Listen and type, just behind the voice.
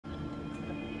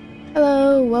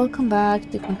Hello, welcome back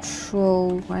to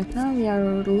Control. Right now we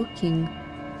are looking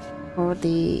for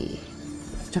the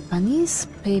Japanese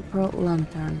paper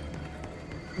lantern.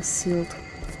 The sealed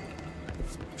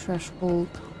threshold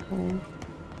hole.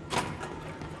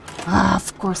 Ah,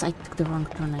 of course I took the wrong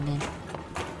turn again.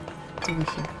 It's over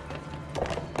here.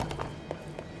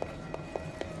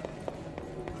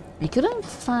 I couldn't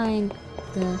find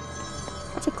the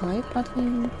magic light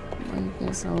button. I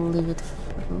guess I'll leave it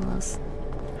for the last.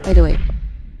 By the way,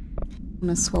 I'm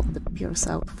gonna swap the pierce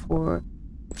out for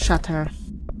shatter.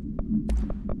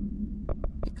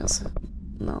 Because,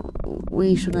 no,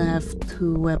 we shouldn't have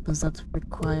two weapons that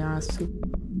require us to.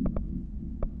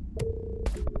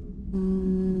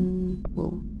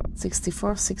 Well,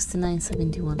 64, 69,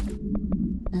 71.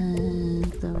 And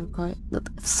they require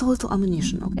so little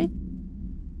ammunition, okay?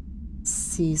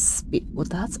 See speed. Well,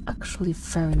 that's actually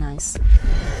very nice.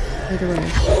 By the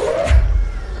way.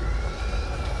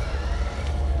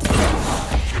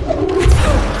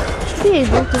 Be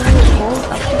able to hold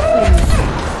up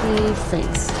the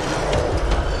face.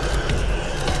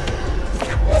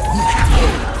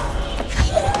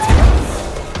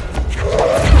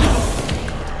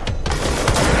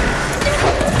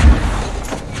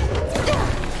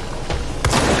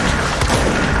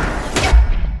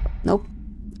 Nope,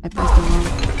 I pressed the wrong.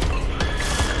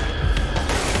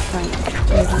 Fine,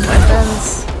 changing weapons.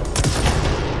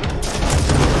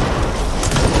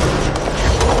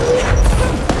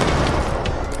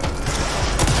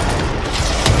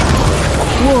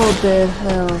 What the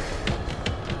hell?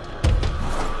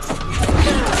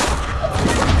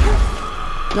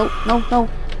 No, no, no.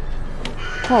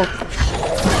 Hold.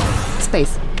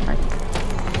 Space. Right.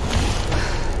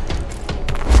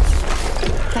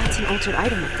 That's an altered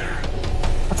item up there.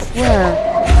 Up where?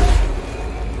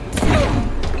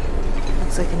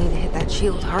 Looks like I need to hit that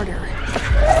shield harder.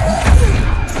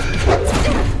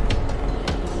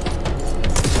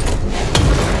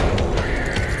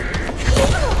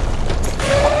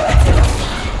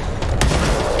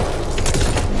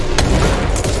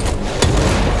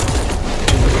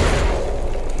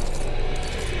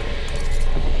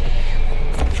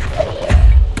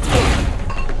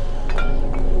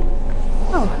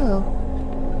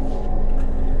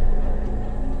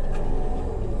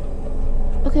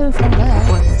 Okay, we found that.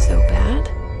 Wasn't so bad.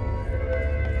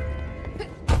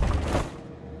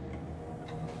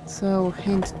 So,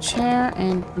 hand chair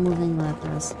and moving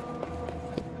letters.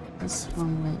 That's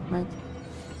wrong way, right?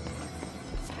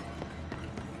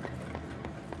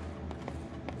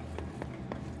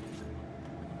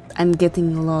 I'm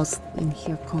getting lost in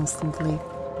here constantly.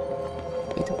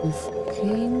 Wait, with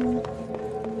king.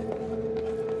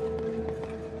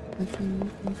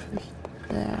 Nothing over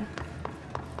there.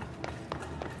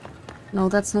 No,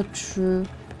 that's not true.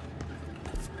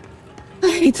 I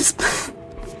hate this.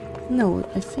 No,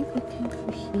 I think we came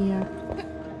through here.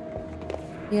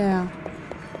 Yeah.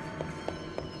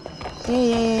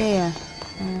 Yeah.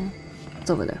 It's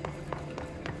over there.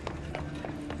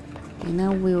 Okay,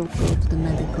 now we'll go to the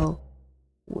medical.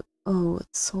 Oh,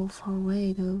 it's so far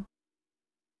away though.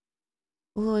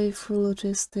 All the way through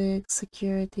logistics,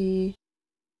 security.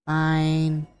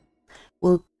 Fine.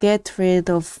 We'll get rid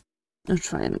of. I'll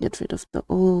try and get rid of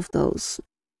all of those.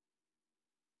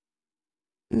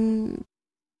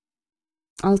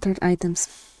 Altered items.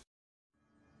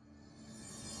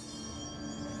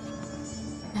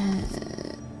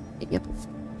 Yep,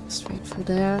 straight through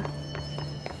there.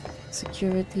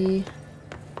 Security.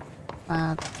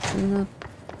 But do not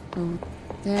go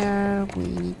there. We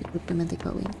need to put the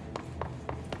medical in.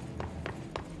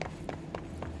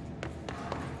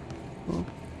 Cool.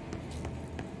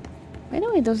 By the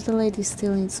way, does the lady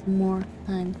still needs more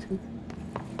time to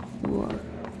work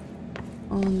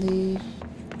on the...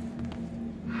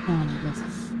 Oh, I guess.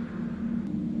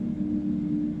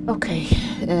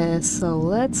 Okay, so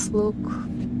let's look...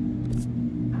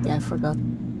 Yeah, I forgot.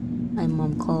 My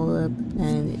mom called up,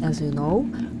 and as you know,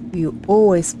 you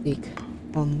always speak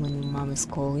on when your mom is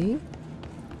calling.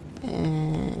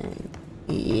 And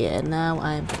yeah, now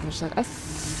I'm pretty much like, I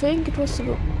think it was to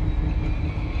go...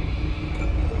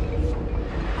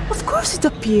 Of course it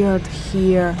appeared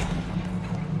here.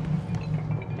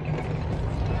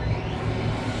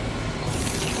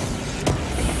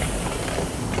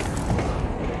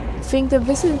 I think the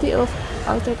vicinity of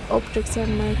altered objects are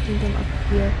making them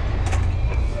appear.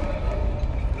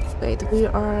 Wait, we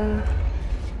are...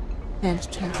 Hand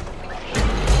chair.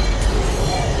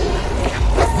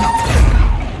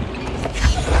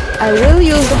 I will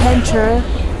use the hand chair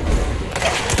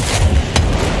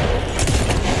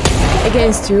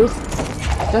against you,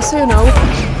 just so you know.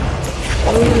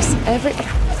 I will use every...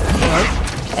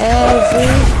 Every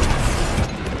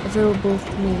available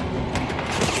to me.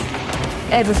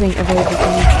 Everything available to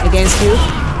me against you.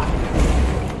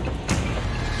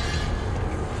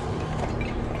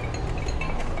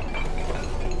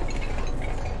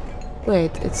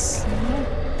 Wait, it's...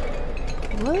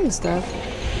 What is that?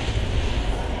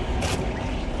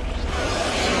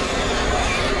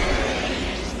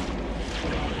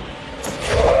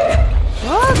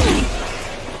 What?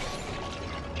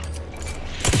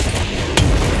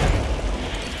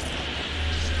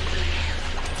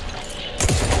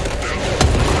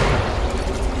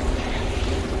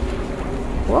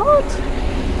 What?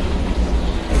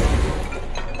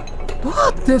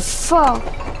 What the fuck?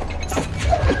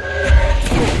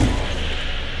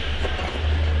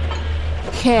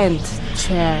 Can't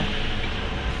chair.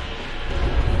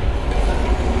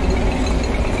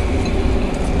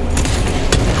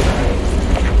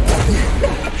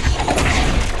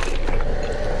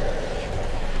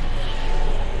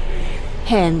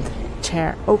 Hand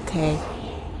chair, okay.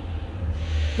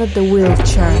 Not the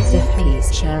wheelchair, the hand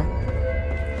chair.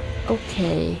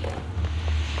 Okay.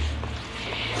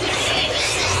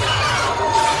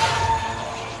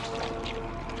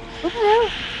 What the hell?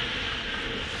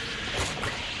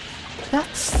 That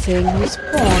thing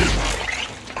respawned.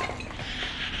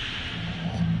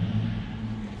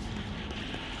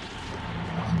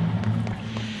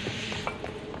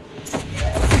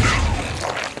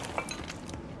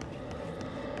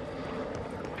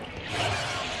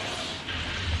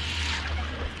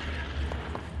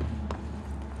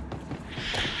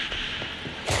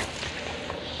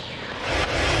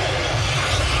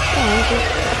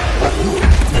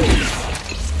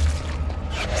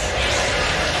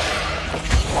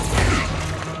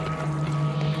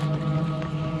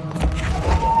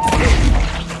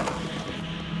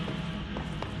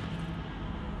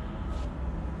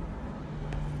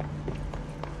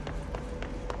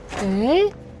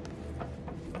 Okay.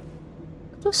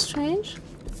 That was strange.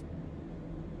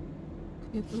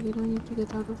 Okay, but we don't need to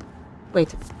get out of...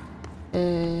 Wait.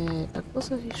 That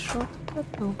was a shortcut?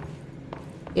 No.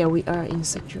 Yeah, we are in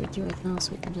security right now,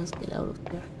 so we can just get out of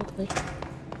there that way.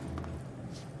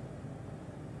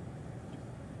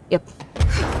 Yep.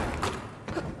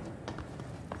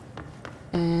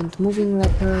 And moving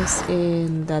letters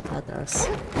in dead letters.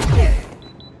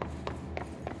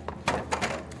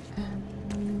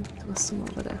 And there was some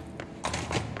over there.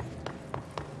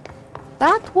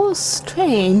 That was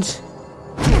strange.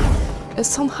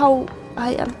 Somehow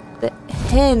I am the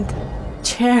hand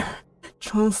chair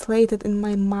translated in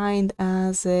my mind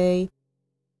as a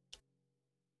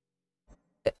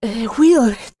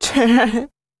wheelchair.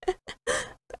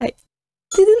 I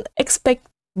didn't expect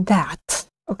that,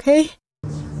 okay?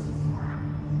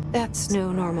 That's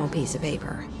no normal piece of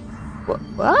paper.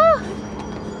 What?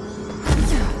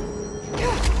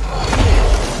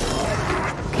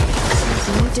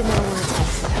 You need to know where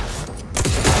it's at.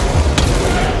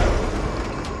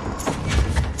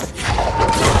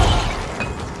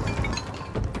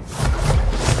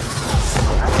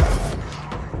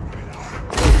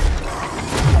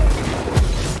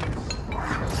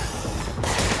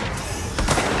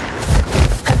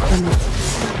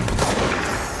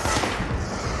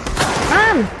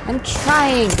 I'm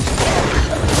trying.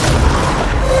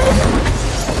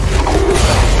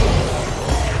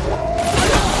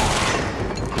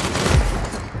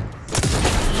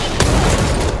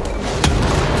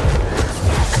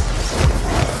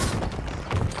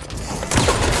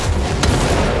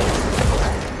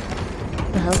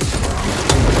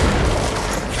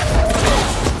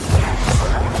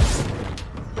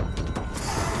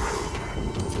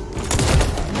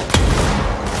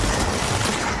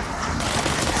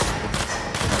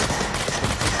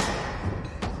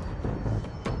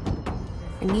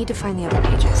 I need to find the other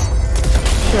pages.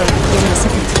 Sure, give me a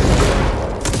second.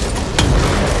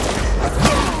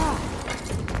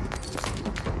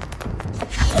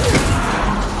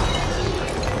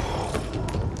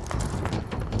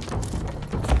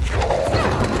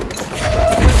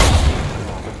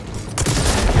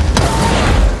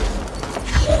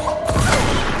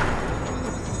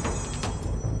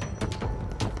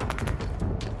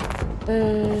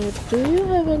 Do you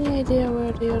have any idea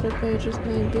where the other pages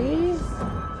may be?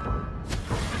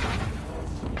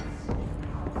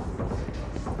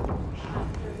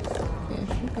 Okay, I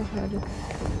think I heard it.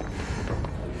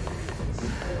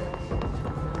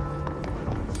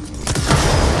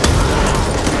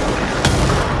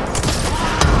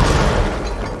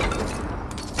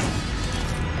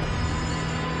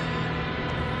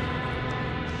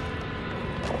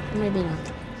 Maybe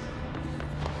not.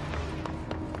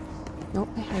 Nope,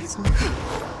 I heard something.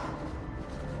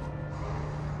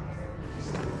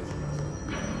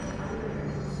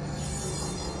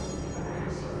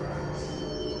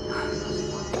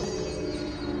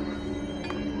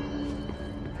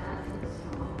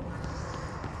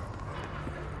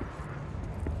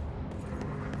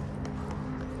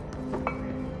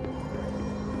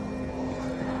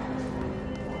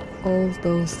 all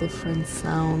those different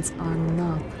sounds are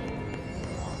not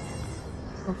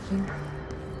okay.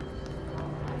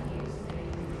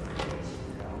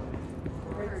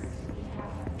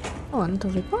 Oh, another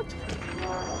report.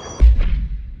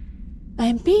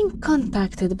 I'm being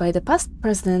contacted by the past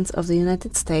presidents of the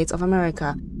United States of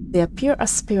America. They appear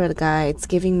as spirit guides,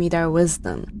 giving me their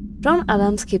wisdom. John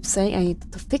Adams keeps saying I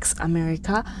need to fix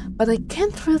America, but I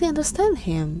can't really understand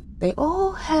him. They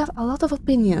all have a lot of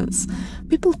opinions.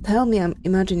 People tell me I'm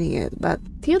imagining it, but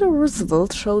Theodore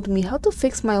Roosevelt showed me how to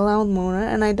fix my lawnmower,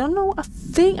 and I don't know a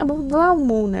thing about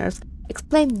lawnmowers.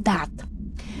 Explain that.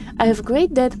 I have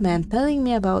great dead men telling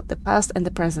me about the past and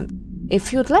the present.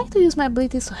 If you'd like to use my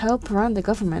abilities to help run the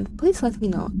government, please let me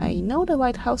know. I know the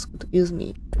White House could use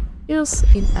me. Yours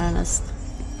in earnest.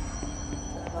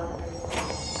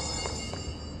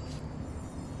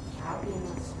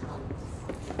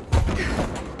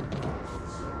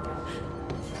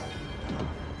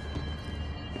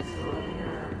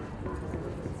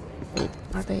 Wait,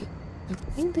 are they? I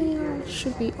think they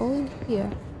should be all in here.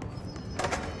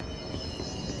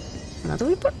 Another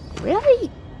report? Really?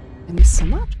 I missed so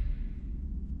much.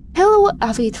 Hello,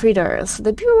 avid readers!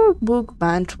 The Bureau Book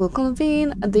Bunch will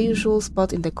convene at the usual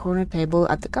spot in the corner table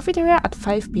at the cafeteria at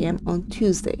 5 p.m. on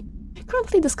Tuesday.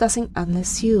 Currently discussing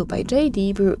Unless You by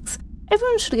J.D. Brooks.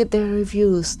 Everyone should get their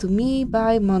reviews to me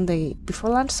by Monday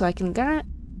before lunch so I can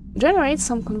generate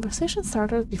some conversation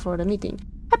starters before the meeting.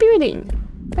 Happy reading!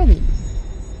 Penny.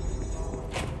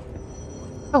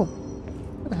 Oh,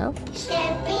 what the hell?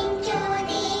 Stepping to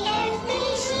the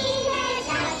FBC, let's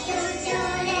have to do,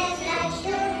 let's rush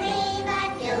to free,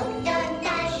 but don't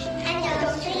touch and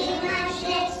don't scream much.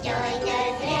 Let's join the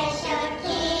treasure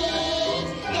kids.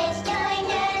 Let's join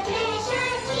the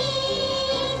treasure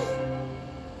kids.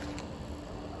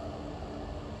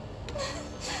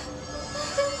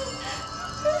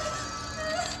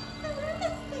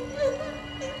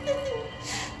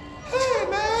 Hey,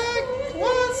 Meg!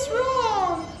 What's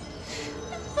wrong?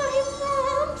 My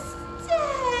mom's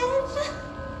dead.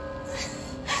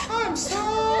 I'm so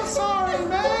sorry,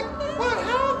 Meg! What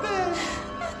happened?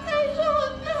 I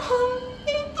don't know.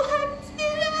 He blacked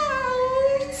it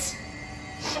out.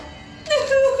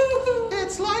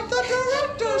 It's like the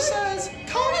director says,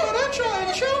 confidential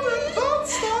and children don't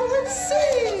start at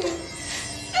sea!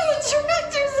 The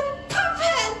director's a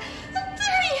puppet! A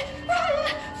dirty, rotten,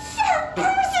 fur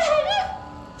person!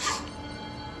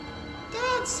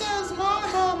 Dad says my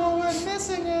mama went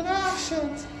missing in action.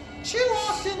 She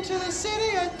walked into the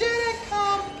city and didn't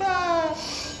come back.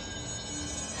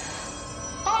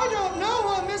 I don't know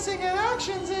what missing in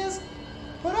actions is,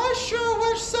 but I sure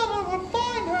wish someone would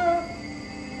find her.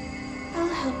 I'll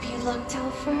help you look,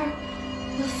 Topher.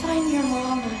 We'll find your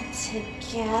mama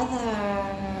together.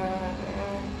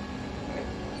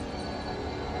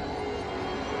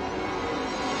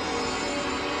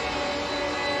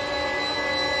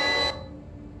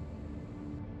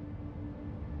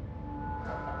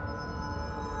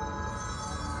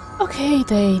 Okay,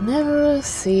 they never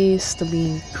cease to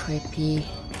be creepy.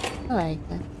 I like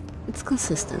that. It's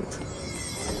consistent.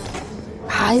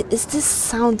 Is this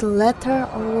sound a letter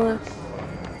or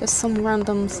just some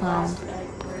random sound?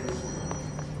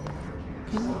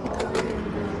 Can we get higher?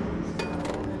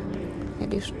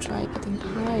 Maybe you should try getting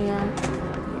higher.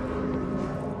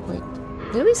 Wait,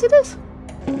 did we see this?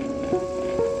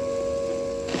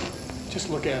 Just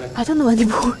look at it. I don't know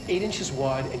anymore. 8 inches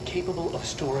wide and capable of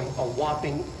storing a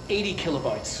whopping 80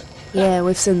 kilobytes. Yeah,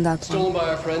 we've seen that one. Stolen by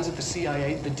our friends at the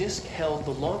CIA, the disk held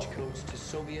the launch codes to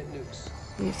Soviet nukes.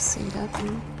 We've seen that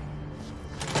one.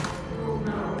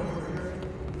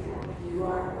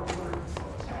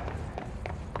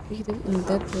 In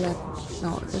that left.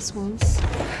 No, this one's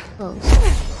closed.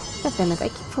 God damn it, I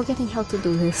keep forgetting how to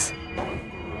do this.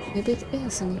 Maybe it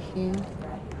is in here.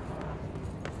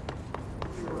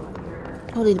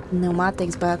 Only the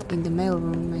pneumatics, but in the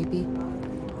mailroom, maybe.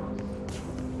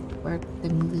 Where the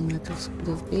moving letters could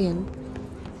have been.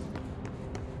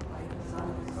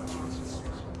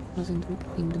 Was in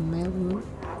the mailroom.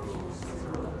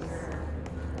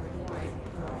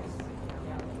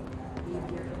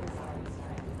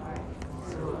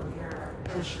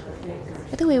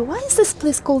 By the way, why is this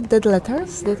place called Dead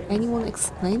Letters? Did anyone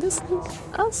explain this to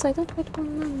us? I don't quite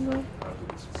remember.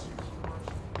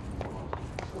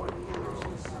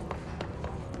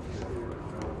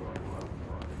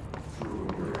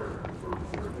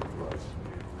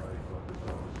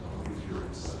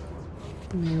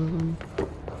 Mailroom.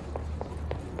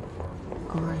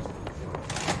 Alright.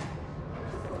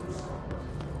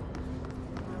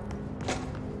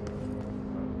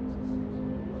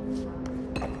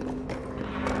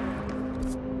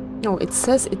 No, it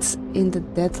says it's in the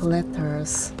dead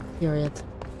letters, period.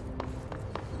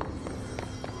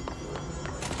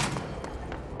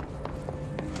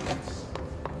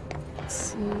 Let's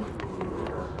see.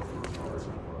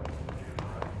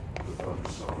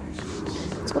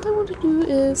 So what I want to do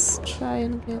is try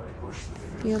and get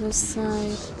the other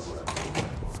side.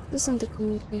 This isn't the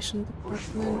communication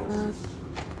department,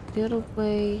 but the other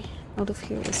way out of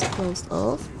here is closed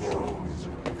off.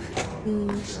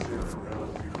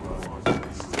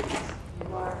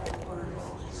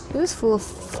 It is full of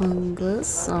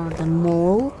fungus or the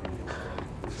mold.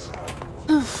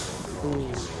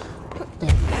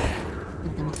 There.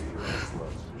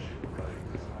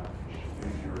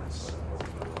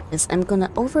 Yes, I'm gonna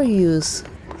overuse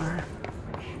our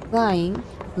flying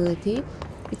ability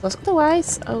because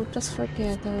otherwise I'll just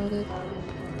forget about it.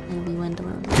 And we went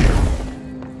around.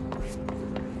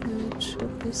 It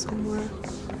should be somewhere.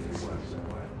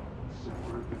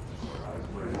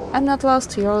 I'm not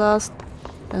lost, you're lost.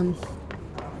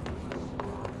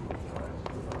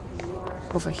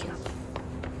 Over here.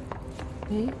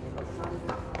 Okay.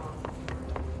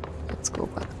 Let's go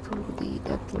back to the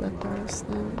dead letters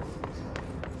then.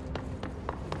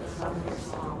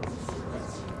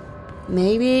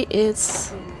 Maybe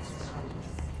it's...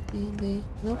 Maybe...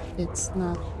 Nope, it's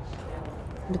not.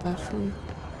 The bathroom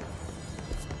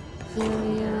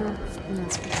area.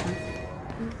 Let's be sure.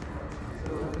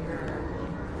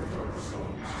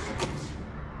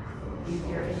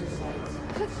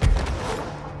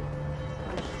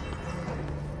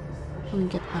 Can we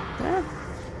get up there?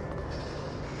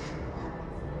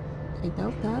 I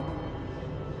doubt that.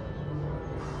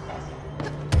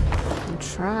 And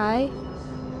try.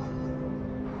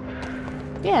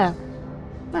 Yeah,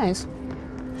 nice.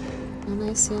 And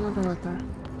I see another letter.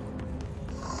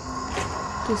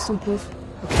 Please don't move.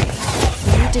 Okay.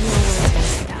 You didn't know where to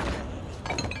mess it up.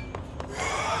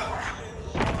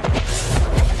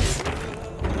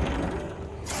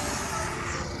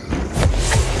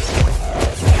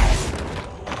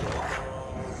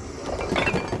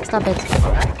 Stop it.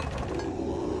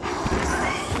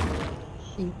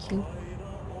 Thank you.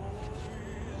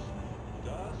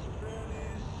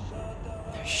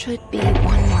 There should be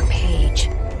one more page.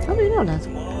 How do you know that?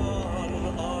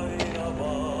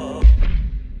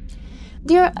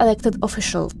 Dear elected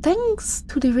official, thanks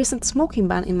to the recent smoking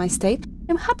ban in my state,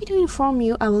 I'm happy to inform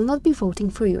you I will not be voting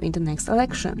for you in the next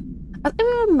election. As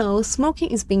everyone knows, smoking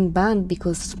is being banned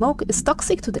because smoke is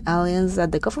toxic to the aliens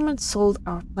that the government sold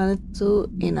our planet to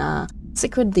in a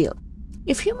secret deal.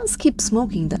 If humans keep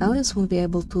smoking, the aliens won't be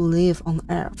able to live on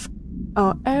Earth.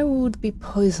 Our air would be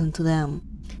poison to them.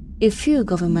 If you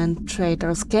government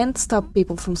traitors can't stop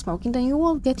people from smoking, then you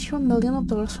will get your $1 million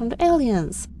from the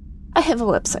aliens. I have a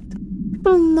website.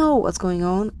 People know what's going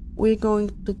on. We're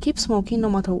going to keep smoking no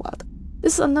matter what.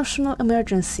 This is a national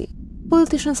emergency.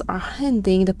 Politicians are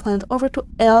handing the planet over to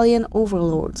alien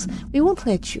overlords. We won't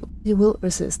let you. We will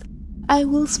resist. I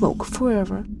will smoke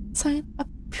forever. Sign a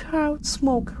proud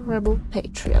smoke rebel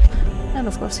patriot. And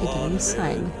of course he didn't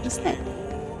sign his name.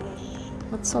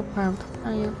 Not so proud,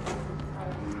 are you?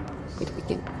 Wait, we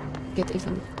can get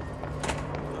even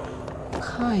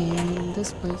higher in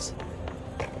this place.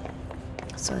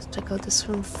 So let's check out this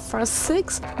room first.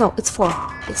 6? No, it's 4.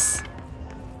 Yes.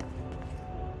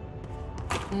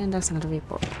 And that's another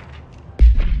report.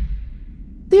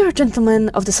 Dear gentlemen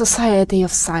of the Society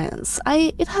of Science,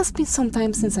 it has been some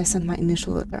time since I sent my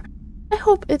initial letter. I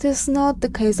hope it is not the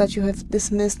case that you have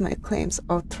dismissed my claims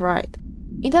outright.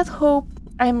 In that hope,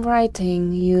 I'm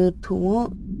writing you to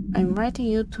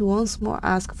once more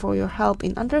ask for your help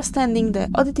in understanding the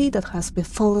oddity that has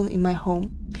befallen in my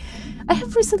home. I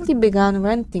have recently begun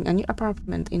renting a new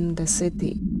apartment in the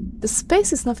city. The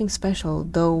space is nothing special,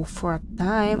 though for a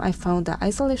time I found the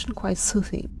isolation quite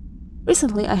soothing.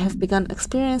 Recently I have begun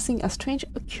experiencing a strange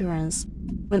occurrence.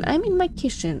 When I'm in my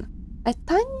kitchen, a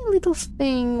tiny little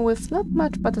thing with not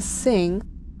much but a sink,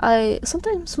 I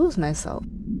sometimes lose myself.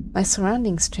 My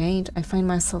surroundings change. I find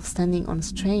myself standing on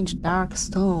strange dark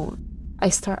stone. I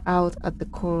stare out at the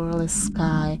colorless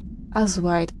sky, as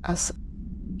white as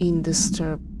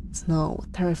undisturbed snow,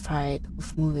 terrified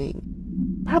of moving.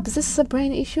 Perhaps this is a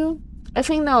brain issue? I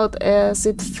think not, as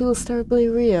it feels terribly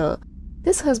real.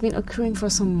 This has been occurring for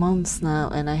some months now,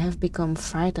 and I have become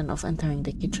frightened of entering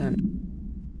the kitchen.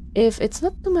 If it's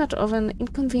not too much of an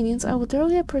inconvenience, I would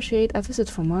really appreciate a visit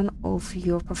from one of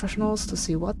your professionals to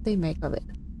see what they make of it.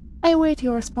 I await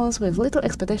your response with little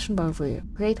expectation but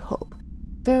with great hope.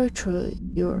 Very truly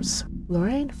yours,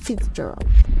 Lorraine Fitzgerald.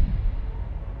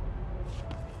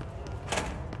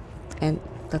 And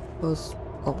that was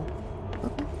all.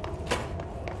 Okay.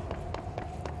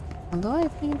 Although I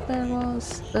think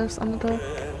there's another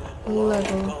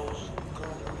level.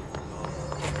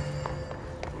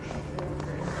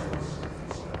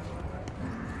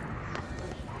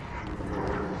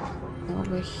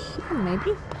 Over here,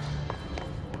 maybe?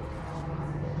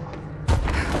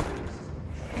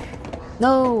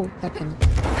 No! Tap him.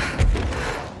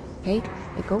 Okay,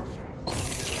 there go.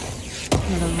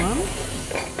 Another one.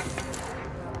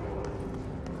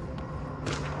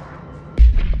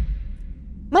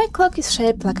 My clock is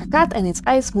shaped like a cat and its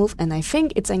eyes move and I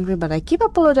think it's angry but I keep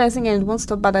apologizing and it won't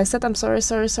stop but I said I'm sorry,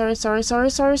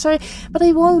 but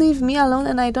it won't leave me alone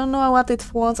and I don't know what it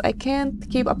wants. I can't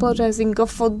keep apologizing. Go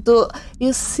for the...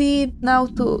 You see it now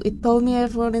too. It told me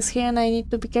everyone is here and I need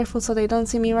to be careful so they don't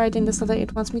see me right in the center.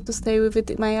 It wants me to stay with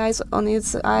it, my eyes on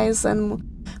its eyes and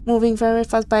moving very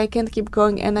fast but I can't keep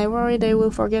going and I worry they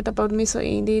will forget about me, so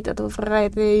indeed I will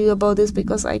write you about this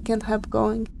because I can't help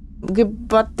going.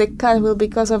 But the cat will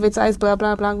because of its eyes, blah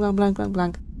blah blah blah blah blah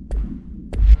blah.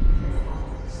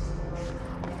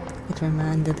 It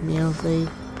reminded me of a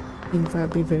thing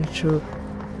probably very true.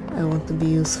 I want to be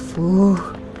useful.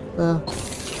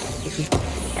 Creepy.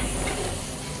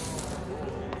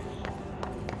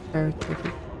 Very creepy.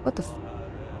 What the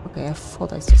okay, I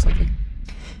thought I saw something.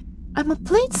 I'm a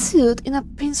plaid suit in a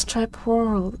pinstripe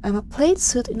world. I'm a plaid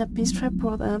suit in a pinstripe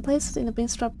world. I'm a plaid suit in a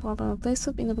pinstripe world. I'm a plaid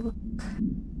suit in a...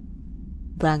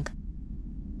 blank.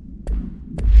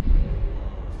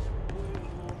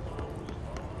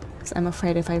 Because I'm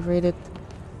afraid if I read it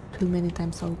too many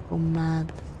times I'll go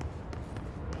mad.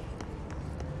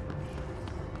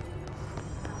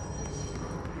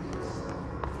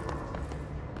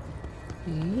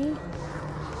 Okay.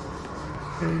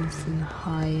 Anything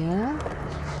higher.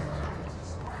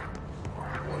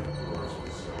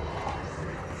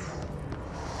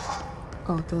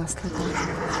 Oh, the last letter.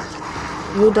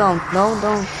 You don't. No,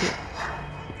 don't. You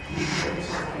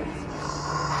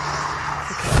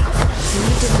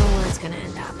need to know where it's gonna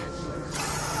end up.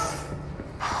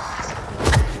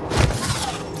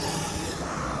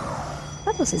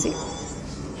 That was easy.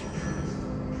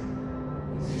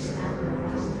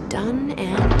 Done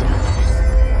and done.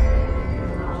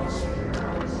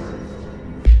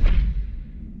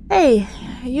 Hey,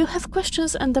 you have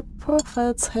questions and the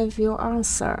prophets have your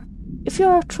answer. If you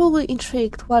are truly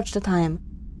intrigued, watch the time.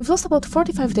 We've lost about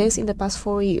 45 days in the past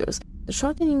 4 years. The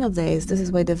shortening of days, this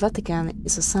is why the Vatican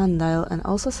is a sundial and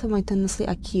also simultaneously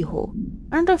a keyhole.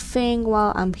 Another thing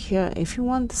while I'm here, if you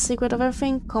want the secret of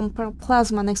everything, compare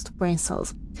plasma next to brain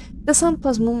cells. The sun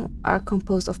plasma are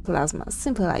composed of plasma,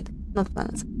 simply light, not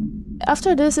planets.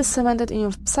 After this is cemented in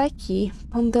your psyche,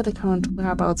 ponder the current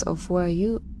whereabouts of where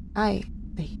you, I,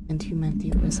 and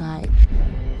humanity reside.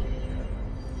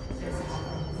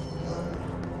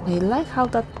 I like how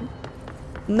that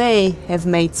may have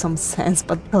made some sense,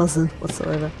 but doesn't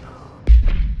whatsoever.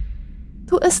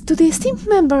 To the esteemed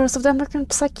members of the American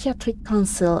Psychiatric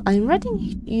Council, I am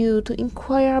writing you to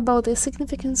inquire about the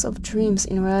significance of dreams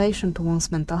in relation to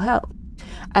one's mental health.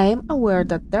 I am aware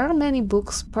that there are many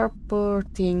books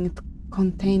purporting to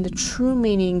contain the true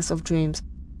meanings of dreams,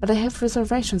 but I have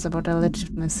reservations about their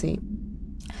legitimacy.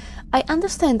 I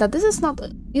understand that this is not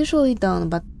usually done,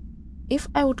 but if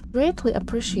I would greatly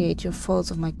appreciate your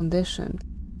thoughts of my condition.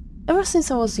 Ever since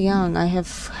I was young, I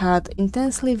have had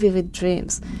intensely vivid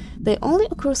dreams. They only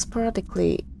occur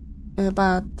sporadically,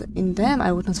 but in them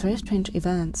I witness very strange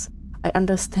events. I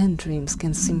understand dreams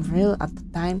can seem real at the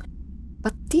time,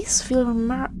 but these feel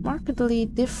markedly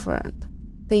different.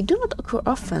 They do not occur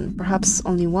often, perhaps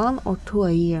only 1 or 2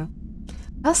 a year.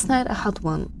 Last night I had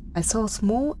one. I saw a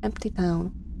small, empty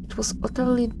town. It was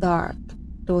utterly dark.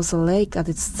 There was a lake at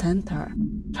its center.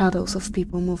 Shadows of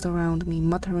people moved around me,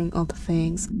 muttering odd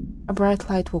things. A bright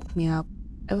light woke me up.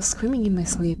 I was screaming in my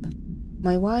sleep.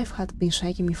 My wife had been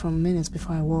shaking me for minutes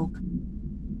before I woke.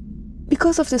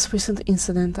 Because of this recent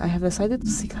incident, I have decided to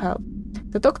seek help.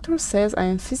 The doctor says I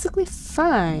am physically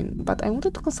fine, but I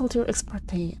wanted to consult your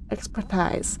expertise.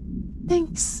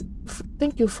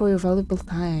 Thank you for your valuable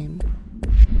time.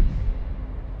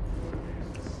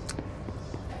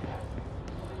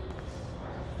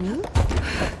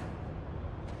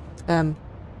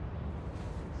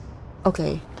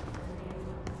 Okay.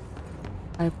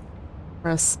 I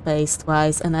pressed space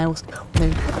twice and I was...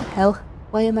 Wait, what the hell?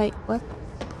 Why am I... What?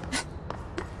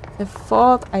 I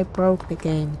thought I broke the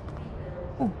game.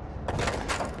 Oh.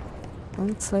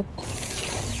 Don't slip.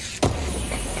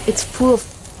 It's full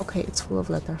of... Okay, it's full of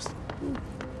letters.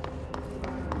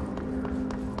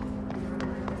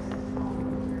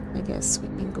 I guess we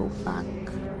can go back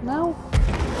now.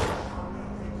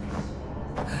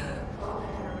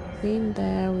 Been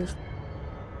there, we've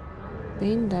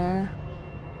been there.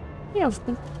 Yeah, we've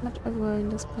been pretty much everywhere in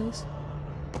this place.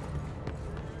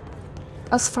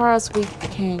 As far as we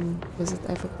can visit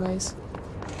every place.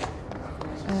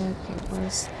 Okay,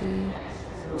 where's the...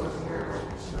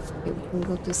 Okay, we can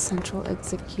go to Central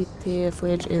Executive,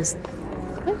 which is...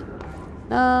 Okay.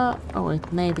 Oh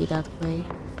wait, maybe that way.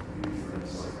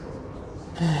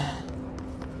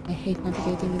 I hate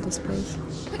navigating in this place.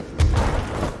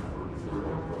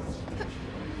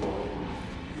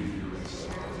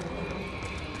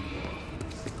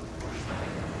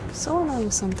 So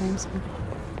annoying sometimes.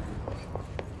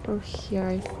 Or here,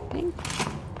 I think.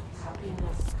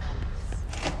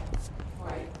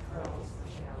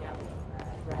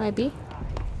 Maybe.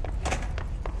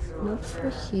 Not for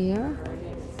here.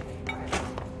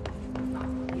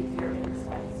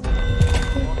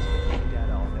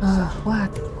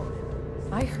 What?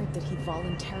 I heard that he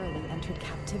voluntarily entered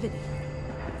captivity.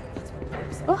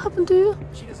 What happened to you?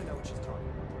 She doesn't know what she's talking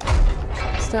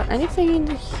about. Is there anything in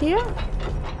here?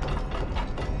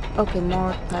 Okay,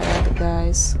 more tired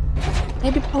guys.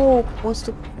 Maybe Pope wants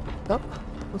to stop.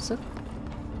 What's that?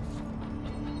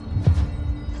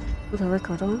 Put a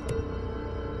record on.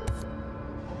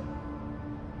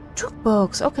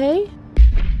 Jukebox, okay.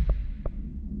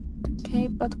 Okay,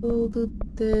 but we'll do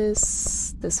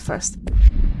this first.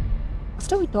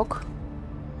 After we talk.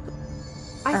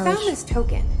 I found this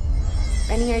token.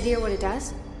 Any idea what it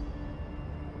does?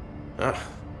 Ah,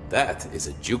 that is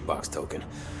a jukebox token.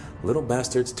 Little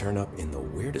bastards turn up in the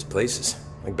weirdest places,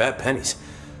 like bad pennies.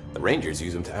 The Rangers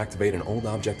use them to activate an old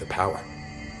object of power.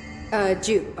 A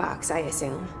jukebox, I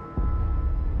assume.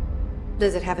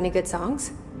 Does it have any good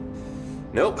songs?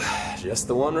 Nope, just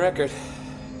the one record.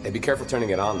 Hey, be careful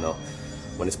turning it on, though.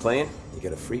 When it's playing, you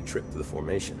get a free trip to the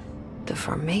formation. The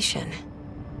formation?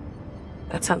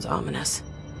 That sounds ominous.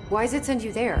 Why does it send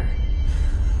you there?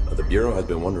 The Bureau has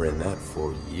been wondering that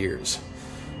for years.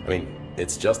 I mean,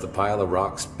 it's just a pile of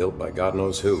rocks built by God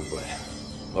knows who, but...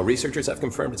 Well, researchers have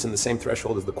confirmed it's in the same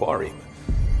threshold as the quarry.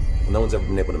 Well, no one's ever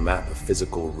been able to map a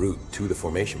physical route to the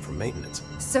formation for maintenance.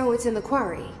 So it's in the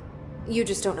quarry. You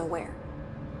just don't know where.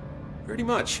 Pretty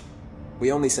much.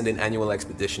 We only send in annual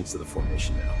expeditions to the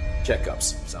formation now.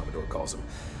 Checkups, Salvador calls them.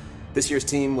 This year's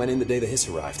team went in the day the hiss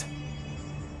arrived.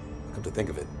 Come to think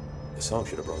of it, the song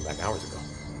should have brought back hours ago.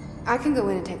 I can go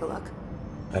in and take a look.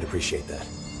 I'd appreciate that.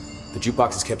 The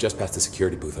jukebox is kept just past the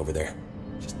security booth over there.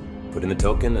 Just put in the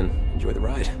token and enjoy the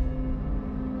ride.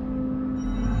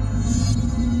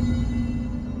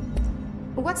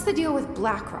 What's the deal with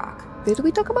BlackRock? Did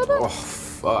we talk about that? Oh,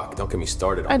 fuck. Don't get me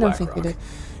started on I don't BlackRock. think we did.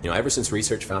 You know, ever since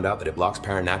research found out that it blocks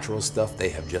paranatural stuff, they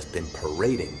have just been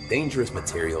parading dangerous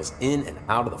materials in and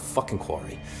out of the fucking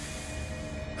quarry.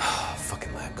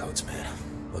 Fucking lab coats, man.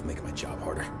 Love making my job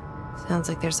harder. Sounds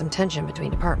like there's some tension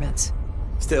between departments.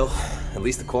 Still, at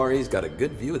least the quarry's got a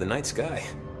good view of the night sky.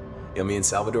 You know, me and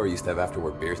Salvador used to have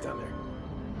after-work beers down there.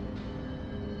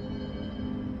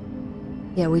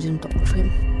 Yeah, we didn't talk with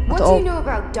him. What do you know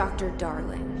about Dr.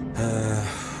 Darling?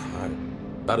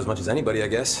 About as much as anybody, I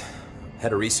guess.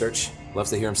 Head of research, loves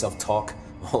to hear himself talk.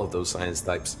 All of those science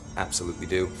types absolutely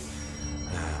do.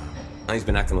 And he's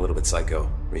been acting a little bit psycho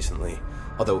recently.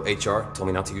 Although HR told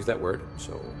me not to use that word,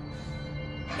 so...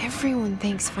 Everyone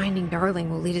thinks finding Darling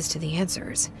will lead us to the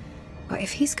answers. But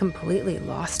if he's completely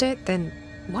lost it, then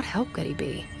what help could he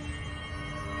be?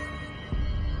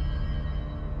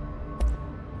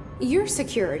 You're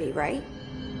security, right?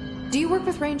 Do you work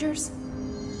with Rangers?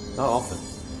 Not often.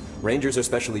 Rangers are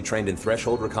specially trained in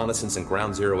threshold reconnaissance and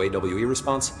ground zero AWE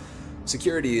response.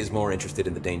 Security is more interested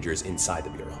in the dangers inside the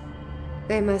Bureau.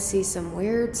 They must see some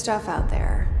weird stuff out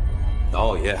there.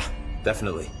 Oh yeah,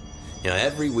 definitely. You know,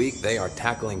 every week they are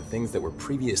tackling things that were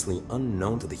previously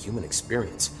unknown to the human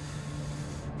experience.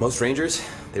 Most Rangers,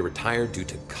 they retire due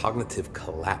to cognitive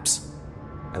collapse.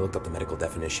 I looked up the medical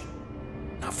definition.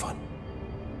 Not fun.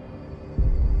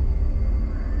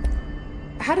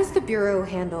 How does the Bureau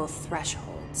handle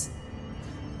thresholds?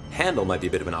 Handle might be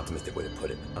a bit of an optimistic way to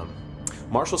put it.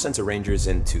 Marshall sends her Rangers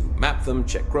in to map them,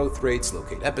 check growth rates,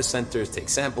 locate epicenters, take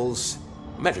samples,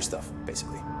 measure stuff,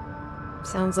 basically.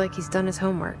 Sounds like he's done his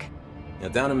homework. Now,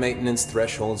 down in maintenance,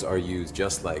 thresholds are used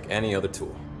just like any other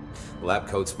tool. Lab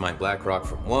coats mine BlackRock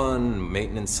from one,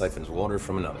 maintenance siphons water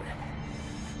from another.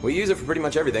 We use it for pretty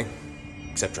much everything,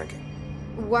 except drinking.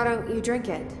 Why don't you drink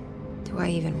it? Do I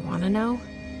even want to know?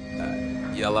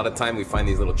 Yeah, a lot of time we find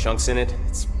these little chunks in it.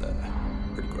 It's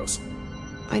pretty gross.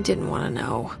 I didn't want to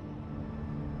know.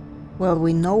 Well,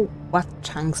 we know what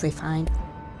chunks they find.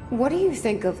 What do you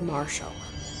think of Marshall?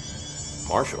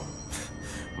 Marshall?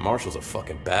 Marshall's a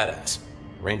fucking badass.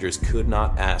 Rangers could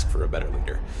not ask for a better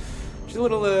leader. She's a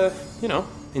little, you know,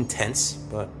 intense,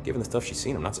 but given the stuff she's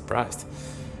seen, I'm not surprised.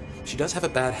 She does have a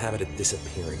bad habit of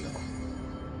disappearing,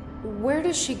 though. Where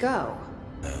does she go?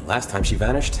 Last time she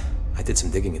vanished, I did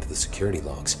some digging into the security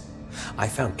logs. I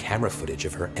found camera footage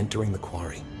of her entering the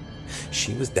quarry.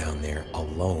 She was down there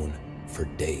alone for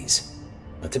days.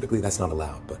 Now, typically that's not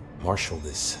allowed, but Marshall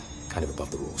is kind of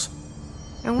above the rules.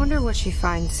 I wonder what she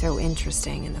finds so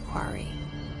interesting in the quarry.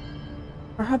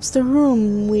 Perhaps the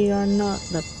room we are not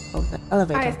the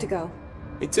elevator. I have to go.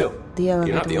 Me too. The elevator.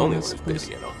 You're not the only one was who's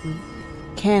busy, you know.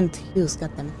 Can't use,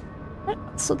 goddamn.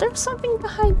 So there's something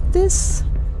behind this.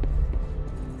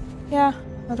 Yeah,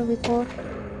 another report.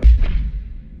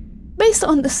 Based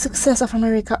on the success of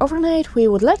America Overnight, we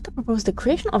would like to propose the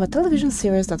creation of a television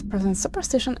series that presents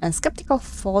superstition and skeptical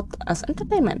thought as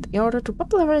entertainment, in order to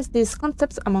popularize these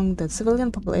concepts among the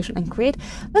civilian population and create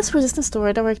less resistance to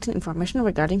redirecting information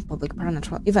regarding public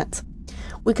supernatural events.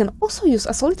 We can also use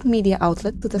a solid media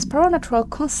outlet to test supernatural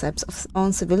concepts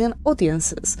on civilian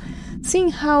audiences, seeing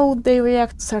how they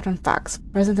react to certain facts,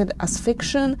 presented as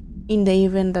fiction in the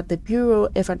event that the Bureau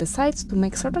ever decides to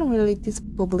make certain realities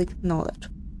public knowledge.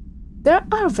 There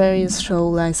are various show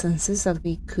licenses that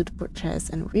we could purchase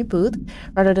and reboot,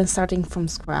 rather than starting from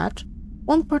scratch.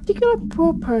 One particular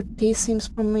property seems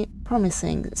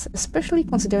promising, especially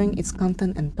considering its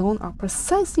content and tone are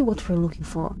precisely what we're looking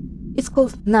for. It's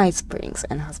called Night Springs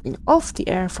and has been off the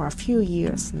air for a few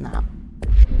years now.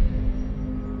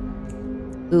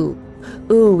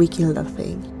 Ooh, we killed that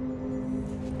thing.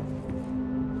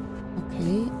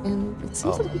 Okay, and it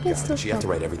seems that we can still. She had to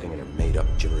write everything in her made-up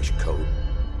gibberish code.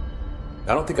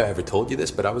 I don't think I ever told you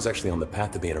this, but I was actually on the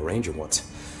path to being a ranger once.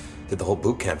 Did the whole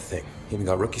boot camp thing. Even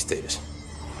got rookie status.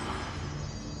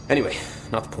 Anyway,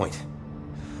 not the point.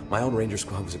 My own ranger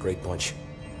squad was a great bunch.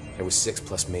 There was 6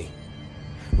 plus me.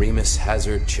 Remus,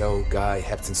 Hazard, Cho, Guy,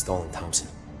 Hepton, Stoll, and Thompson.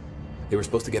 They were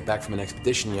supposed to get back from an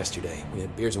expedition yesterday. We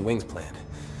had beers and wings planned.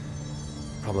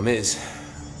 Problem is,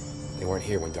 they weren't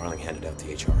here when Darling handed out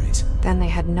the HRAs. Then they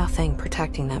had nothing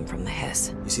protecting them from the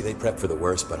hiss. You see, they prepped for the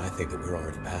worst, but I think that we're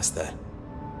already past that.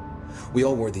 We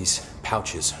all wore these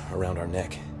pouches around our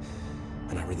neck,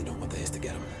 and I really don't want the hiss to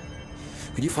get them.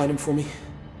 Could you find them for me?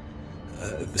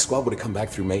 The squad would have come back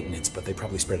through maintenance, but they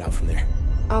probably spread out from there.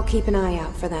 I'll keep an eye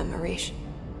out for them, Arish.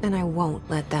 And I won't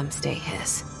let them stay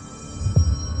hiss.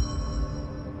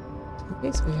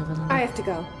 Okay, so we have another I have to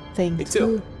go. thing. Me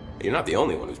too. You're not the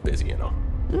only one who's busy, you know.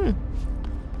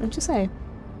 Don't you say?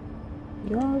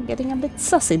 You're getting a bit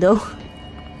sussy though.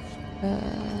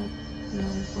 No,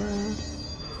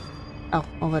 oh,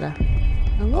 over there.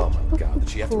 Oh my god, did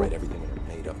she have to write everything in her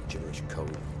made-up gibberish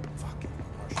code? Fucking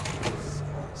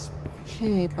Marshall.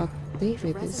 Okay, but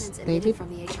David The is... resonance emitted David? from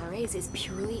the HRAs is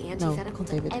purely No, antithetical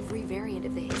to David. every variant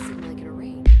of the hiss signal I can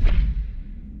arrange.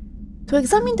 To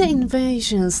examine the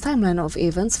invasion's timeline of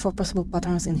events for possible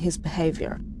patterns in his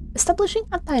behavior. Establishing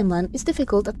a timeline is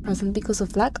difficult at present because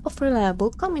of lack of reliable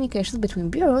communications between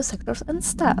bureau, sectors, and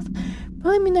staff.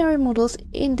 Preliminary models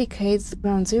indicate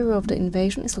ground zero of the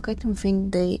invasion is located within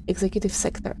the executive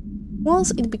sector.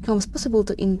 Once it becomes possible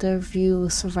to interview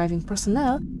surviving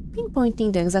personnel,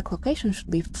 pinpointing the exact location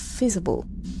should be feasible.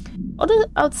 Other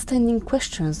outstanding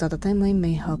questions that the timeline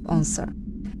may help answer.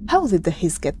 How did the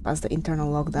hiss get past the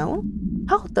internal lockdown?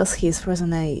 How does his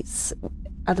resonance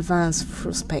advance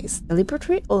through space,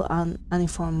 deliberately or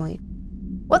uniformly?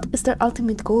 What is their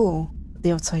ultimate goal?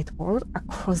 The outside world, a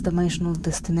cross-dimensional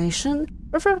destination?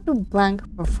 Refer to blank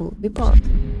for full report.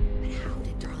 But how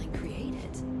did Darling create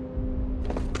it?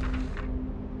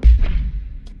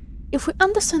 If we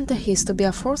understand the hiss to be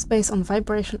a force based on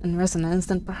vibration and resonance,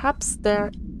 then perhaps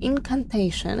their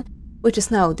incantation, which is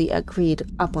now the agreed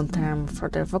upon term for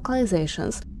their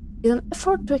vocalizations, is an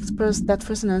effort to express that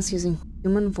resonance using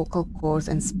human vocal cords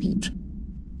and speech.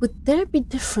 Would there be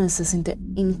differences in the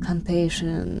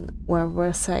incantation where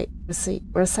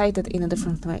recited in a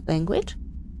different language?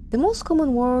 The most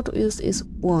common word used is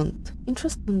want.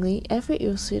 Interestingly, every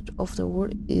usage of the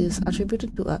word is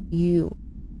attributed to a you.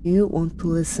 You want to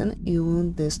listen, you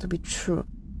want this to be true.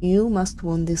 You must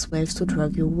want these waves to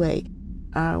drag you away.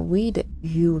 Are we the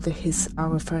you the hiss are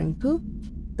referring to?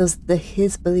 Does the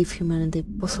hiss believe humanity,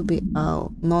 possibly a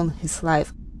non-hiss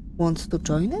life, wants to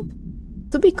join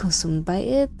it? To be consumed by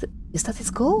it? Is that its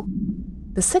goal?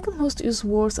 The second most used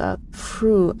words are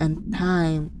through and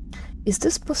time. Is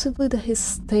this possibly the hiss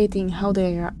stating how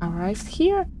they arrived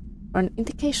here, or an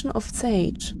indication of its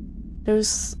age? There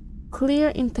is clear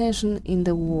intention in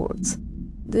the words.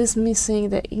 Dismissing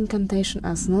the incantation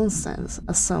as nonsense,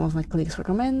 as some of my colleagues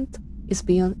recommend, is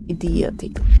beyond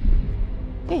idiotic.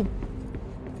 Okay.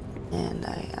 And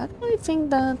I actually think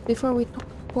that before we talk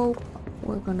about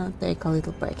we're gonna take a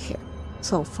little break here.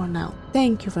 So for now,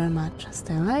 thank you very much,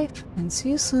 stay alive, and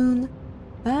see you soon.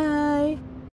 Bye!